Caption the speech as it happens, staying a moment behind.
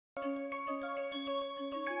Hello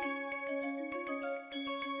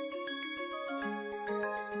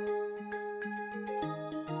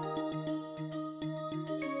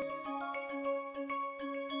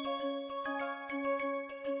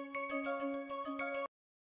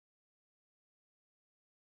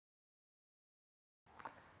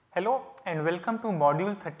and welcome to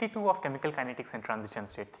module 32 of chemical kinetics and transition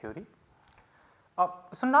state theory.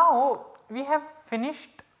 So now we have finished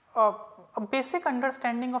a basic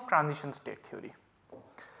understanding of transition state theory.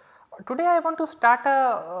 Today I want to start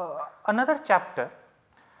another chapter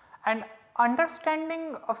and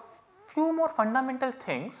understanding a few more fundamental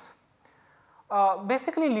things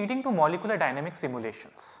basically leading to molecular dynamic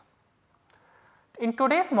simulations. In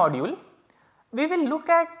today's module we will look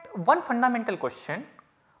at one fundamental question: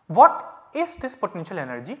 what is this potential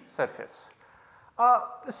energy surface?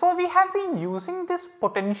 So we have been using this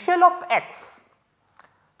potential of x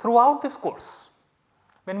throughout this course.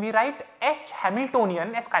 When we write H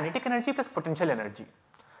Hamiltonian as kinetic energy plus potential energy,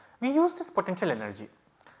 we use this potential energy.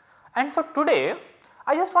 And so today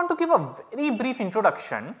I just want to give a very brief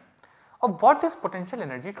introduction of what this potential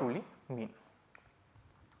energy truly means.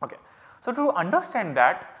 Okay. So to understand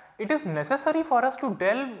that, it is necessary for us to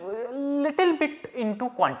delve a little bit into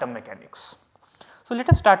quantum mechanics. So let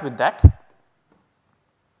us start with that.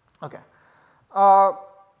 Okay.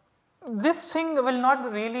 This thing will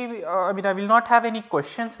not really I will not have any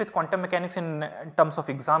questions with quantum mechanics in terms of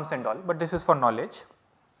exams and all, but this is for knowledge.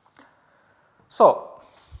 So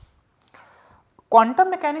quantum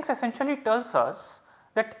mechanics essentially tells us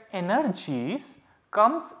that energies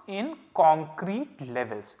comes in concrete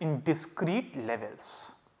levels, in discrete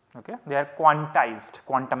levels. Okay, they are quantized,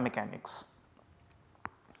 quantum mechanics.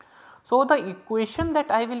 So the equation that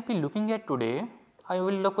I will be looking at today, I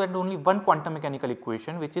will look at only one quantum mechanical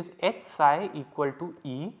equation, which is H psi equal to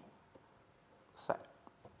E psi.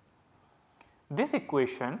 This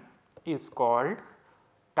equation is called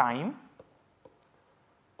time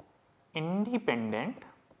independent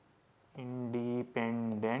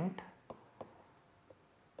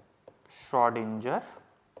Schrodinger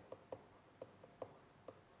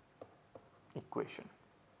equation.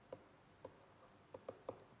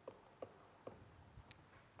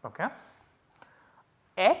 Okay.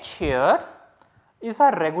 H here is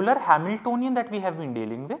a regular Hamiltonian that we have been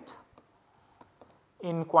dealing with.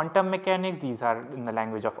 In quantum mechanics, these are in the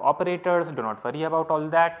language of operators, do not worry about all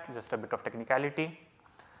that, just a bit of technicality.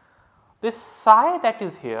 This psi that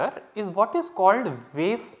is here is what is called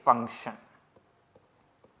wave function.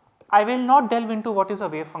 I will not delve into what is a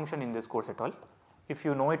wave function in this course at all. If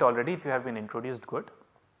you know it already, if you have been introduced, good.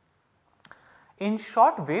 In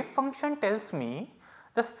short, wave function tells me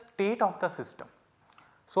the state of the system.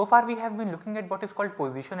 So far we have been looking at what is called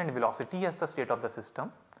position and velocity as the state of the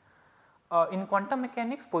system. In quantum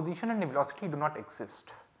mechanics, position and velocity do not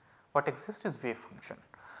exist. What exists is wave function.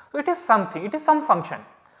 So it is something, it is some function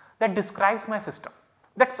that describes my system.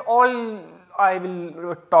 That is all I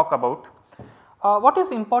will talk about. What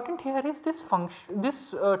is important here is this function,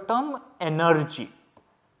 this term energy.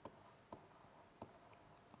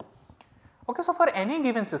 Okay, so for any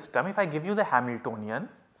given system, if I give you the Hamiltonian,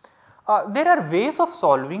 there are ways of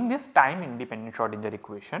solving this time independent Schrodinger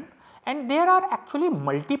equation, and there are actually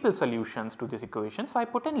multiple solutions to this equation. So I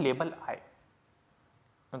put in label I.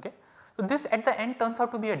 Okay. So this at the end turns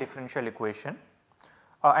out to be a differential equation.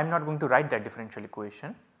 I am not going to write that differential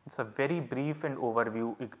equation. It is a very brief and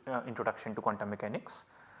overview introduction to quantum mechanics.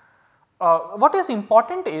 What is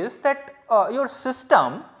important is that your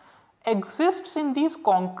system exists in these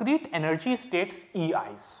concrete energy states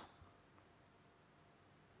EIs.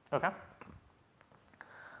 Okay.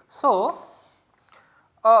 So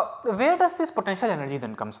where does this potential energy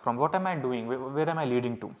then comes from? What am I doing? Where am I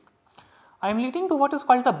leading to? I am leading to what is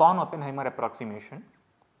called the Born-Oppenheimer approximation.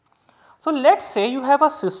 So let us say you have a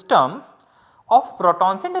system of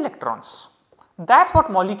protons and electrons. That is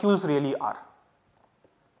what molecules really are.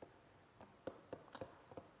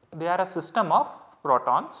 They are a system of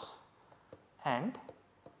protons and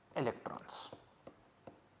electrons.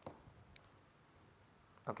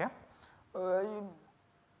 Okay.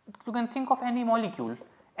 You can think of any molecule.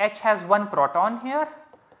 H has one proton here.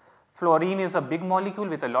 Fluorine is a big molecule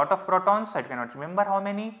with a lot of protons. I cannot remember how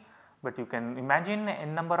many, but you can imagine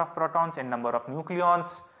n number of protons, n number of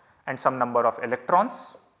nucleons, and some number of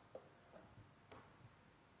electrons.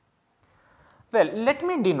 Well, let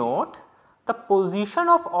me denote the position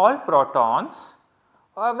of all protons.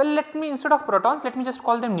 Well, let me, instead of protons, let me just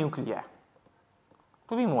call them nuclei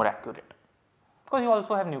to be more accurate, because you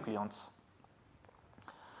also have nucleons,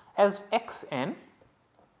 as xn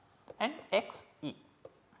and xe.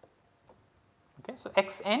 Okay. So,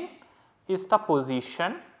 xn is the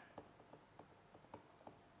position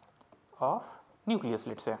of nucleus,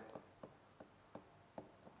 let us say,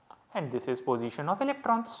 and this is position of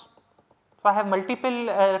electrons. So, I have multiple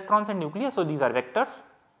electrons and nucleus, so these are vectors.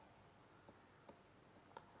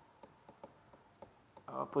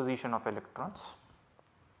 Position of electrons.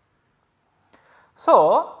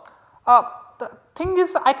 So, the thing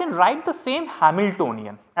is, I can write the same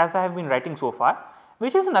Hamiltonian as I have been writing so far,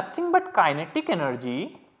 which is nothing but kinetic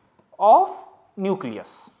energy of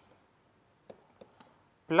nucleus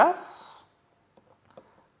plus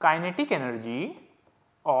kinetic energy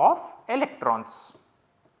of electrons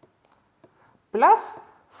plus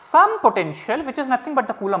some potential, which is nothing but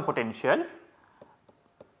the Coulomb potential,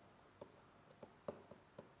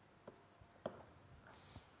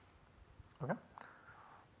 okay.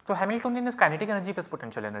 So, Hamiltonian is kinetic energy plus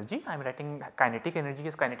potential energy. I am writing kinetic energy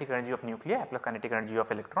is kinetic energy of nuclei plus kinetic energy of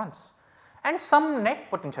electrons and some net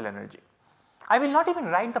potential energy. I will not even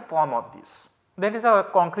write the form of these. There is a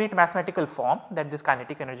concrete mathematical form that this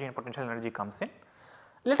kinetic energy and potential energy comes in.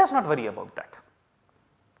 Let us not worry about that.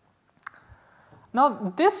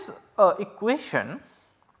 Now, this equation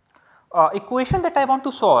that I want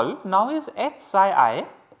to solve now is H psi I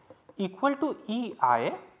equal to E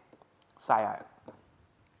I psi I.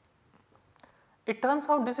 It turns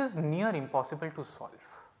out this is near impossible to solve.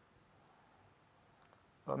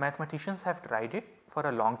 Mathematicians have tried it for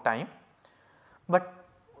a long time, but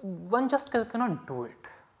one just cannot do it.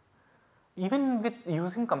 Even with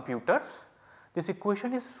using computers, this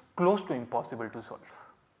equation is close to impossible to solve.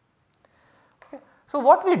 Okay. So,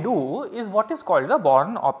 what we do is what is called the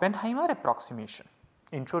Born-Oppenheimer approximation,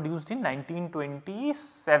 introduced in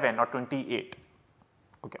 1927 or 28.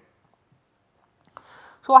 Okay.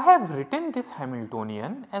 So, I have written this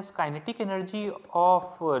Hamiltonian as kinetic energy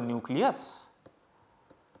of nucleus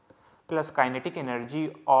plus kinetic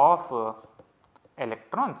energy of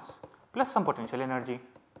electrons plus some potential energy.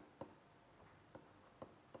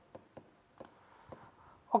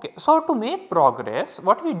 Okay. So, to make progress,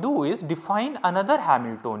 what we do is define another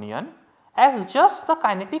Hamiltonian as just the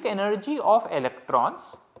kinetic energy of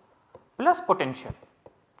electrons plus potential,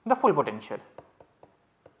 the full potential.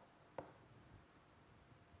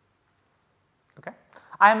 Okay.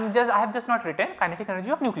 I have just not written kinetic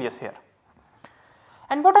energy of nucleus here.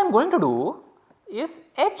 And what I am going to do is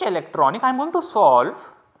H electronic, I am going to solve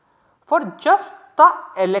for just the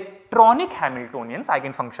electronic Hamiltonians,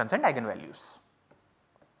 eigenfunctions and eigenvalues.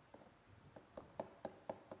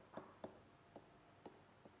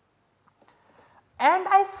 And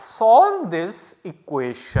I solve this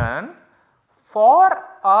equation for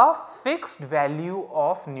a fixed value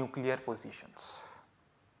of nuclear positions.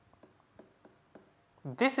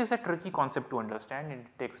 This is a tricky concept to understand and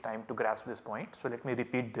it takes time to grasp this point. So, let me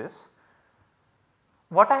repeat this.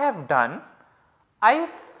 What I have done, I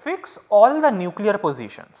fix all the nuclear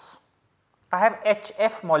positions. I have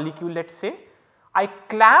HF molecule, let us say, I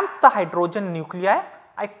clamp the hydrogen nuclei,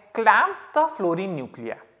 I clamp the fluorine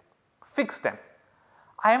nuclei, fix them.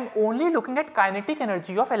 I am only looking at kinetic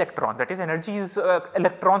energy of electrons, that is energy is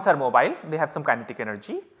electrons are mobile, they have some kinetic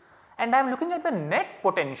energy, and I am looking at the net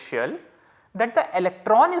potential that the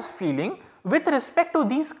electron is feeling with respect to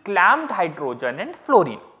these clamped hydrogen and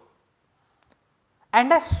fluorine,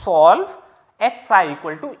 and I solve H psi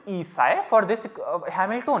equal to E psi for this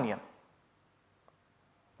Hamiltonian.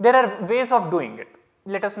 There are ways of doing it,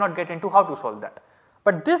 let us not get into how to solve that,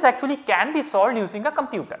 but this actually can be solved using a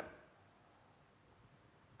computer.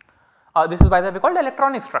 This is by the way called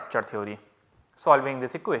electronic structure theory, solving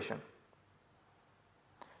this equation.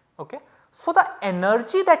 Okay. So, the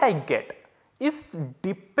energy that I get is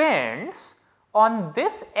depends on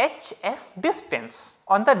this HF distance,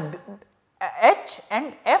 on the H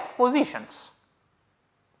and F positions,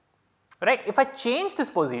 right. If I change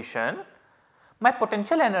this position, my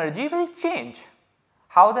potential energy will change.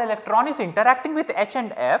 How the electron is interacting with H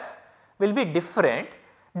and F will be different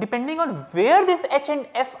depending on where this H and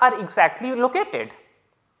F are exactly located.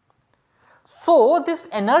 So, this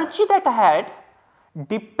energy that I had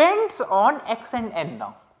depends on X and N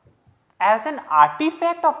now as an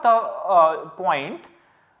artifact of the point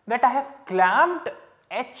that I have clamped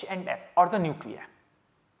H and F or the nuclei.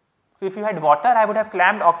 So, if you had water, I would have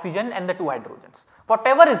clamped oxygen and the two hydrogens,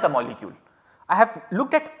 whatever is the molecule. I have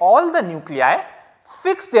looked at all the nuclei,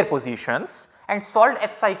 fixed their positions and solved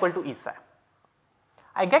H psi equal to E psi.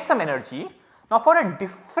 I get some energy. Now, for a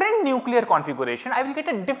different nuclear configuration, I will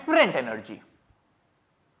get a different energy.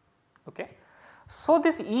 Okay. So,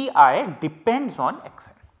 this EI depends on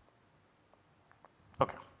Xn.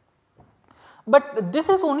 Okay. But this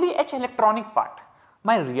is only H electronic part.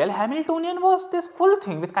 My real Hamiltonian was this full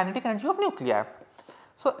thing with kinetic energy of nuclei.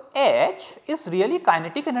 So, H is really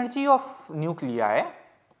kinetic energy of nuclei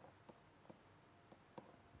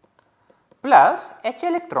plus H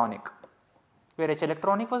electronic, where H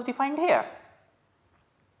electronic was defined here.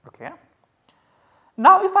 Okay.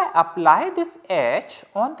 Now, if I apply this H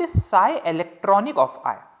on this psi electronic of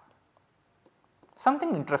I,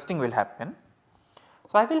 something interesting will happen.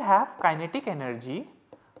 So, I will have kinetic energy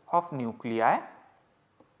of nuclei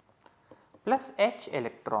plus H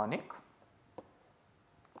electronic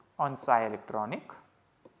on psi electronic.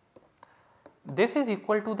 This is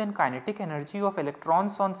equal to then kinetic energy of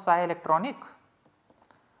electrons on psi electronic.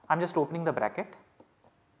 I am just opening the bracket.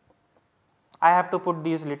 I have to put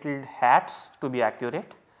these little hats to be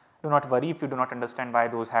accurate. Do not worry if you do not understand why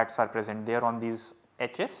those hats are present there on these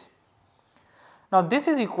H's. Now, this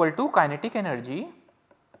is equal to kinetic energy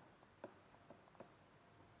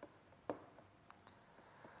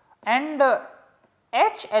and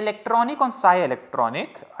H electronic on psi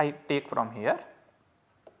electronic I take from here.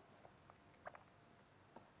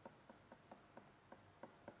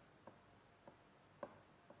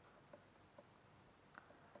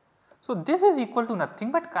 So, this is equal to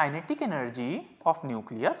nothing but kinetic energy of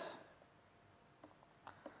nucleus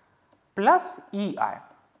plus EI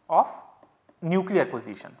of nuclear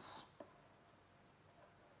positions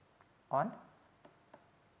on.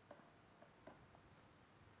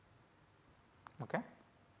 Okay.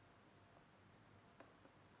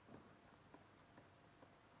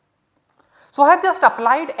 So, I have just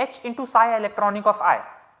applied H into psi electronic of I.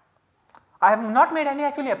 I have not made any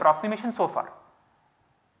actually approximation so far.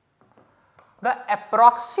 The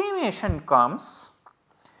approximation comes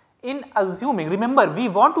in assuming, remember we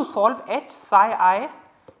want to solve H psi I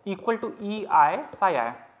equal to EI psi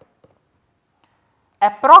I.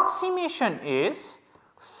 Approximation is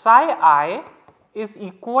psi I is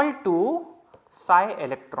equal to psi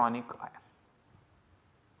electronic I.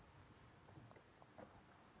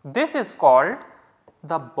 This is called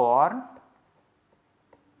the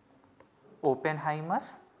Born-Oppenheimer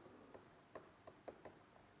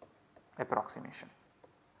approximation.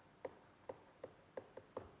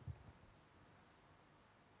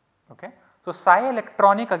 Okay. So, psi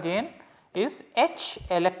electronic again is H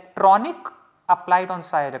electronic applied on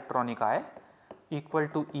psi electronic I equal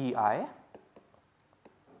to EI .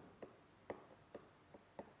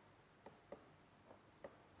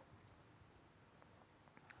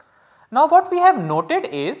 Now, what we have noted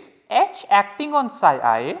is H acting on psi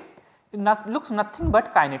I looks nothing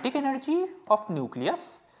but kinetic energy of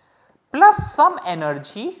nucleus plus some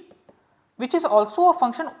energy which is also a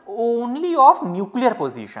function only of nuclear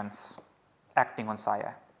positions acting on psi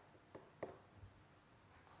I.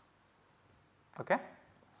 Okay.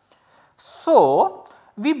 So,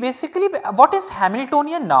 we basically, what is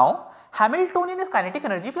Hamiltonian now? Hamiltonian is kinetic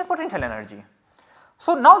energy plus potential energy.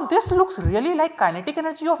 So, now this looks really like kinetic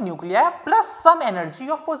energy of nuclei plus some energy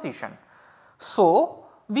of position. So,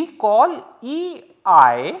 we call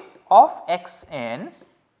EI of Xn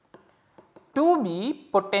to be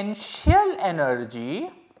potential energy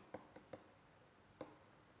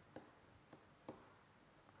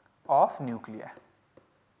of nuclei.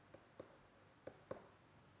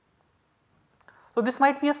 So, this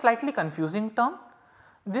might be a slightly confusing term.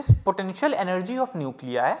 This potential energy of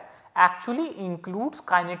nuclei actually includes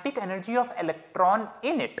kinetic energy of electron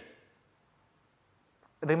in it.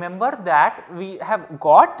 Remember that we have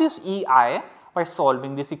got this EI by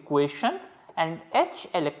solving this equation, and H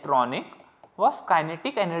electronic was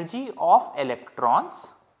kinetic energy of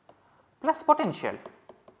electrons plus potential.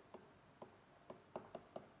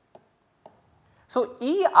 So,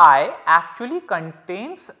 EI actually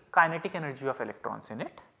contains kinetic energy of electrons in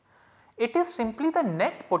it. It is simply the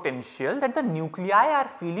net potential that the nuclei are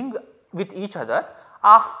feeling with each other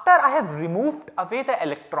after I have removed away the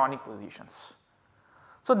electronic positions.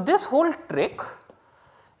 So, this whole trick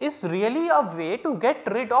is really a way to get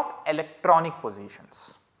rid of electronic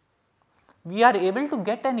positions. We are able to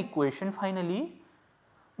get an equation finally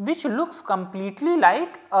which looks completely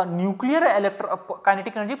like a nuclear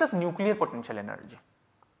kinetic energy plus nuclear potential energy.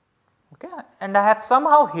 Okay. And I have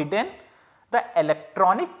somehow hidden the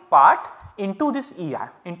electronic part into this EI,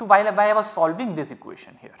 into while I was solving this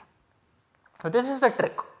equation here. So, this is the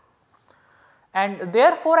trick, and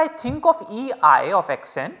therefore, I think of EI of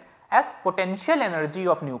Xn as potential energy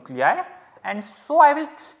of nuclei, and so I will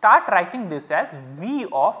start writing this as V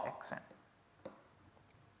of Xn.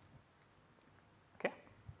 Okay.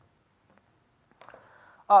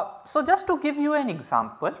 So, just to give you an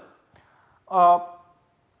example,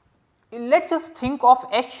 let us just think of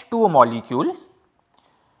H2 molecule.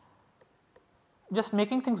 just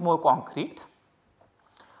making things more concrete.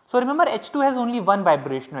 So, remember H2 has only one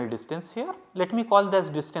vibrational distance here, let me call this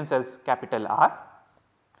distance as capital R.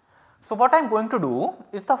 So, what I am going to do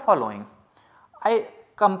is the following, I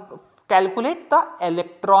calculate the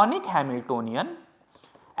electronic Hamiltonian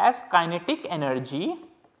as kinetic energy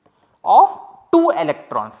of 2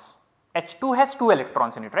 electrons. H2 has 2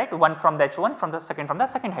 electrons in it, right, one from the H1 from the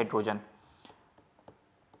second hydrogen,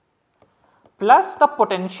 plus the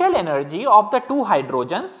potential energy of the 2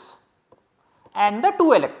 hydrogens and the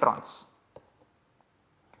 2 electrons.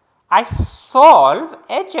 I solve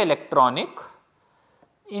H electronic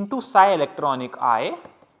into psi electronic I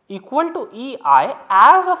equal to EI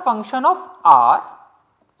as a function of R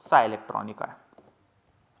psi electronic I.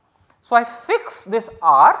 So, I fix this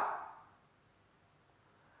R,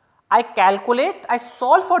 I calculate, I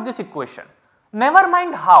solve for this equation, never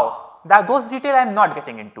mind how, that those details I am not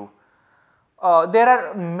getting into. There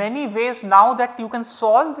are many ways now that you can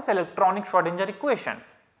solve this electronic Schrodinger equation.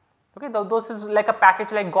 Okay, those is like a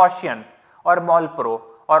package like Gaussian or MolPro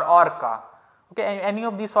or Orca. Okay, any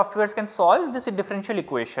of these softwares can solve this differential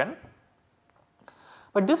equation,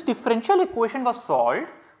 but this differential equation was solved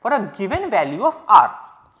for a given value of R.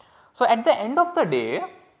 So, at the end of the day,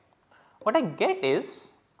 what I get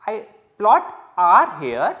is I plot R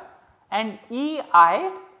here and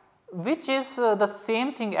EI, which is the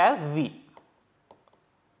same thing as V.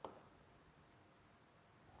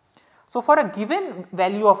 So, for a given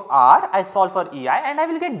value of R, I solve for EI and I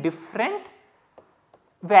will get different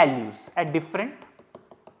values at different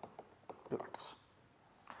plots.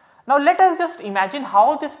 Now, let us just imagine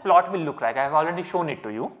how this plot will look like. I have already shown it to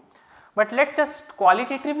you, but let us just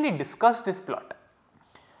qualitatively discuss this plot.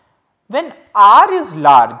 When R is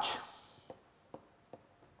large,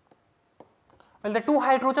 well, the 2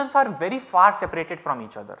 hydrogens are very far separated from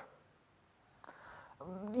each other.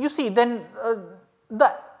 You see, then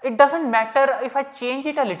it does not matter if I change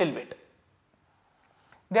it a little bit.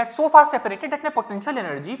 They are so far separated that my potential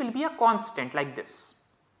energy will be a constant like this.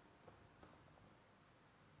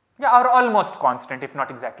 Yeah, or almost constant, if not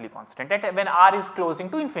exactly constant, when R is closing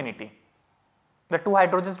to infinity. The 2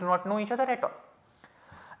 hydrogens do not know each other at all.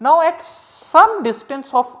 Now, at some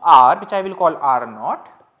distance of R, which I will call R naught,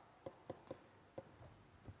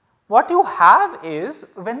 what you have is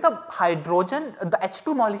when the hydrogen, the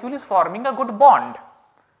H2 molecule is forming a good bond.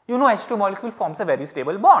 You know H2 molecule forms a very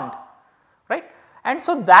stable bond, right, and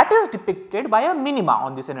so that is depicted by a minima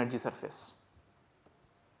on this energy surface.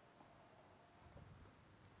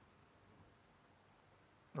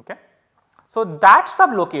 Okay. So, that is the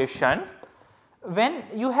location when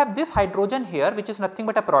you have this hydrogen here, which is nothing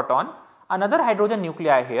but a proton, another hydrogen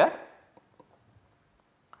nuclei here,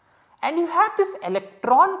 and you have this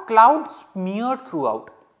electron cloud smeared throughout.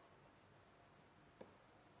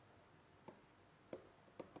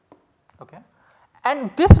 Okay.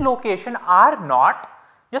 And this location R naught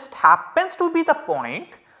just happens to be the point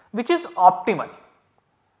which is optimal.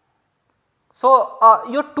 So,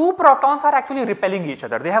 your 2 protons are actually repelling each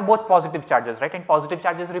other, they have both positive charges, right, and positive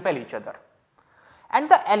charges repel each other.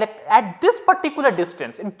 And at this particular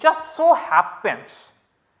distance, it just so happens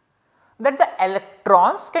that the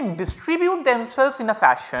electrons can distribute themselves in a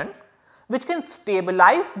fashion which can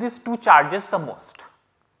stabilize these 2 charges the most.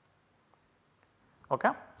 Okay.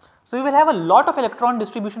 So, you will have a lot of electron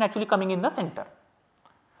distribution actually coming in the center,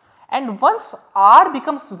 and once R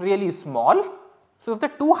becomes really small, so if the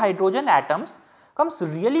 2 hydrogen atoms comes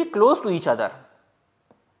really close to each other,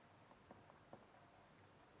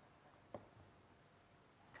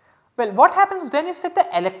 well, what happens then is that the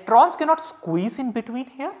electrons cannot squeeze in between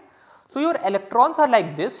here. So, your electrons are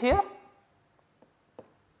like this here,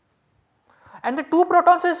 and the 2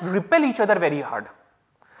 protons just repel each other very hard.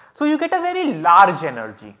 So, you get a very large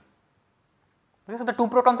energy. So, the 2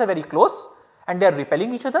 protons are very close and they are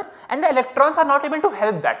repelling each other, and the electrons are not able to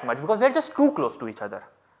help that much because they are just too close to each other.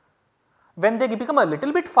 When they become a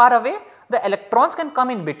little bit far away, the electrons can come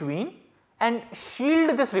in between and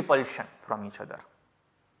shield this repulsion from each other.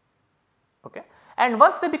 Okay. And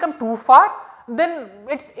once they become too far, then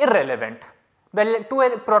it is irrelevant. The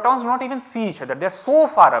 2 protons do not even see each other, they are so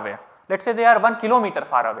far away. Let us say they are 1 kilometer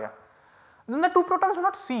far away, then the 2 protons do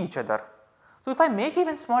not see each other. So, if I make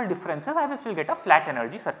even small differences, I will still get a flat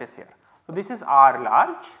energy surface here. So, this is R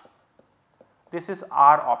large, this is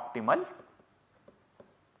R optimal,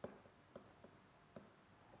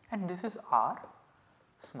 and this is R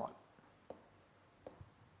small.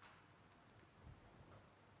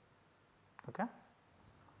 Okay.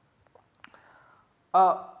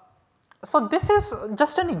 So, this is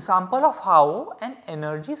just an example of how an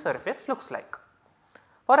energy surface looks like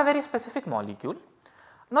for a very specific molecule.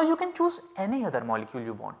 Now you can choose any other molecule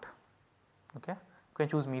you want, okay. You can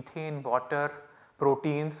choose methane, water,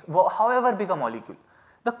 proteins, however big a molecule.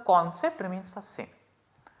 The concept remains the same.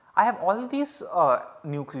 I have all these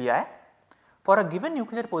nuclei. For a given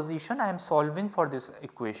nuclear position, I am solving for this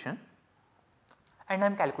equation and I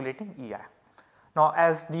am calculating EI. Now,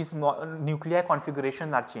 as these nuclei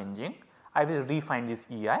configurations are changing, I will refine this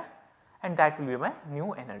EI and that will be my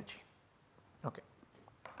new energy. Okay.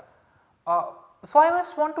 So, I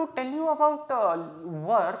just want to tell you about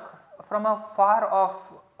work from a far off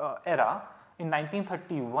era in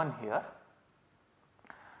 1931 here,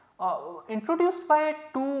 introduced by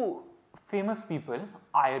two famous people,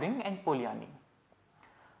 Eyring and Polanyi.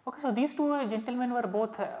 Okay, so these two gentlemen were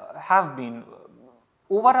both have been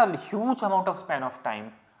over a huge amount of span of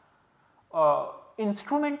time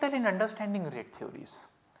instrumental in understanding rate theories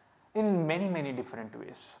in many different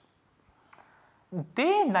ways.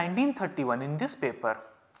 They in 1931 in this paper,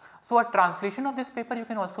 so a translation of this paper you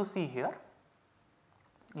can also see here.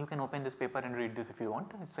 You can open this paper and read this if you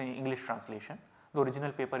want, it is an English translation. The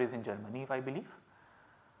original paper is in Germany, if I believe.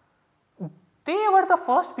 They were the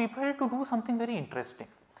first people to do something very interesting.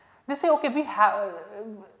 They say, okay, we have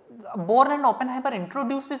Bohr and Oppenheimer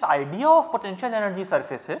introduced this idea of potential energy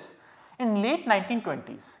surfaces in late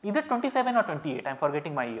 1920s, either 27 or 28, I am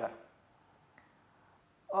forgetting my year.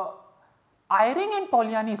 Eyring and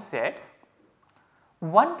Polanyi said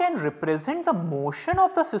one can represent the motion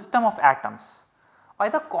of the system of atoms by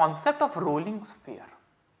the concept of rolling sphere.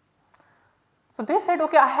 So, they said,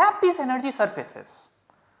 okay, I have these energy surfaces,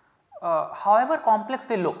 however complex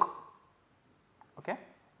they look. Okay.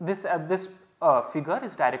 This figure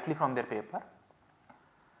is directly from their paper.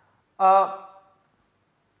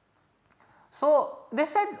 So, they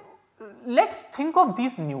said let us think of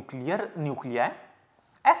these nuclei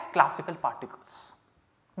as classical particles.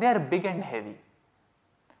 They are big and heavy.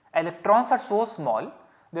 Electrons are so small,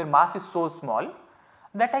 their mass is so small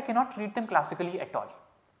that I cannot treat them classically at all.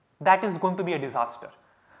 That is going to be a disaster.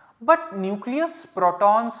 But nucleus,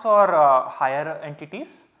 protons or higher entities,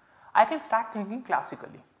 I can start thinking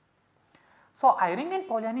classically. So, Eyring and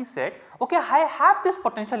Polanyi said, okay, I have this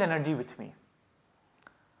potential energy with me.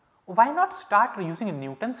 Why not start using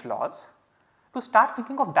Newton's laws to start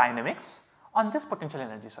thinking of dynamics on this potential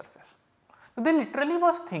energy surface. So, they literally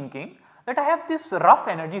was thinking that I have these rough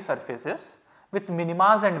energy surfaces with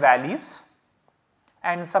minimas and valleys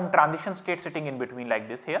and some transition state sitting in between like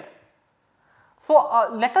this here. So,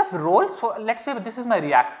 let us roll. So, let us say this is my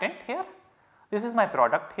reactant here, this is my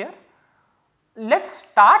product here. Let us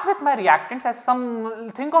start with my reactants as some,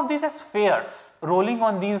 think of these as spheres rolling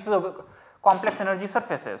on these complex energy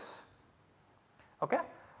surfaces. Okay.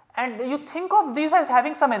 And you think of these as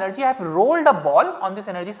having some energy. I have rolled a ball on this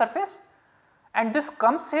energy surface and this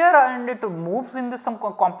comes here and it moves in this some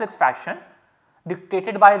complex fashion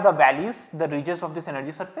dictated by the valleys, the regions of this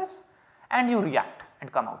energy surface, and you react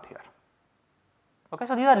and come out here. Okay.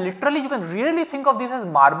 So, these are literally, you can really think of these as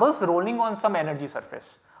marbles rolling on some energy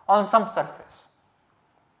surface, on some surface.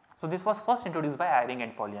 So, this was first introduced by Eyring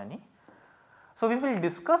and Polanyi. So, we will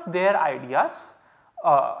discuss their ideas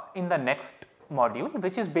in the next module,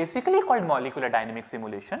 which is basically called molecular dynamic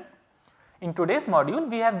simulation. In today's module,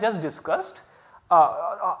 we have just discussed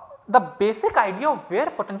the basic idea of where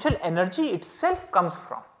potential energy itself comes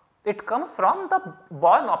from. It comes from the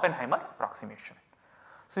Born-Oppenheimer approximation.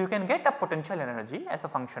 So, you can get a potential energy as a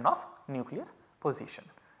function of nuclear position.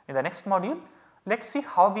 In the next module, let us see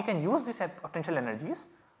how we can use these potential energies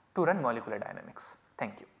to run molecular dynamics.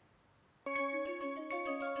 Thank you.